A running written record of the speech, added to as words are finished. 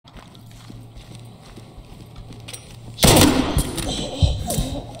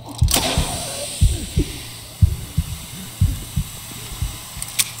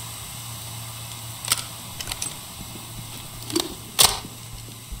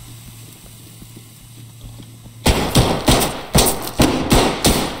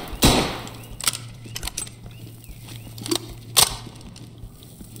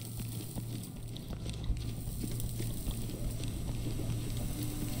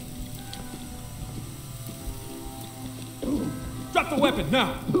Drop the weapon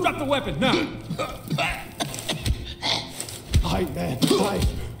now! Drop the weapon now! Hide, man, hide.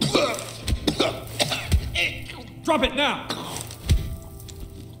 Drop it now!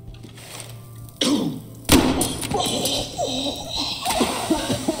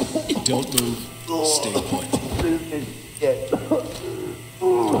 Don't move. Stay put.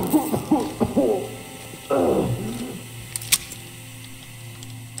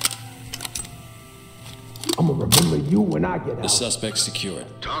 I'm gonna remember you when I get out. The suspect's secured.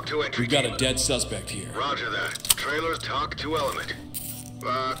 Talk to entry. We've got team. a dead suspect here. Roger that. Trailers talk to element.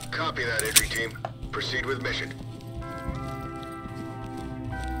 Copy that, entry team. Proceed with mission.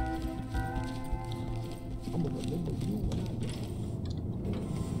 I'm gonna remember you when I get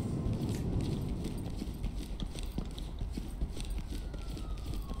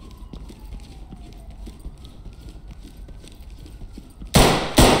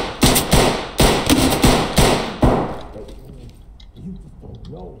You just don't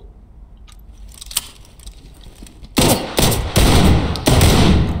know.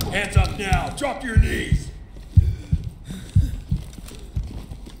 Hands up now! Drop your knees!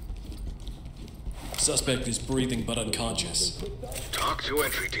 Suspect is breathing but unconscious. Talk to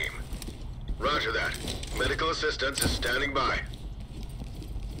entry team. Roger that. Medical assistance is standing by.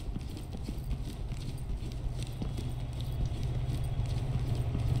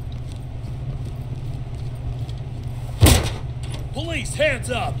 Police, hands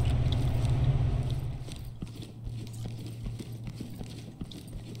up!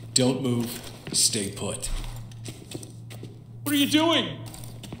 Don't move. Stay put. What are you doing?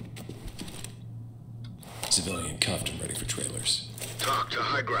 Civilian cuffed and ready for trailers. Talk to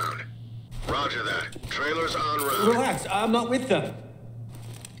high ground. Roger that. Trailers en route. Relax, I'm not with them.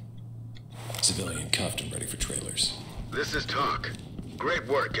 Civilian cuffed and ready for trailers. This is Talk. Great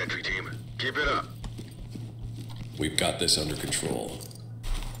work, entry team. Keep it up. We've got this under control.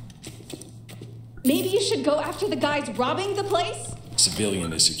 Maybe you should go after the guys robbing the place?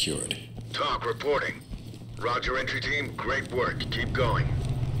 Civilian is secured. Talk reporting. Roger, entry team. Great work. Keep going.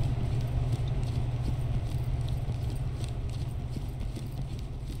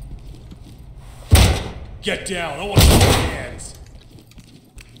 Get down, I want to see your hands!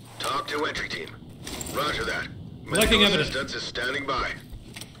 Talk to entry team. Roger that. Collecting Medical evidence. assistance is standing by.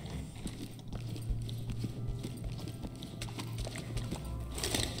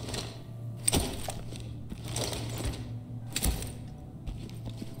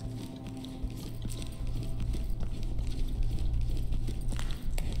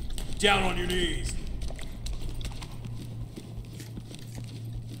 Down on your knees!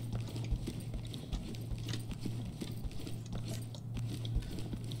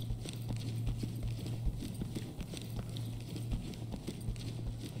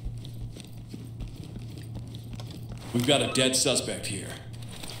 We've got a dead suspect here.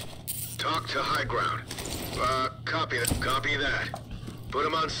 Talk to high ground. Copy that. Copy that. Put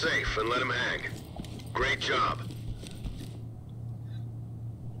him on safe and let him hang. Great job.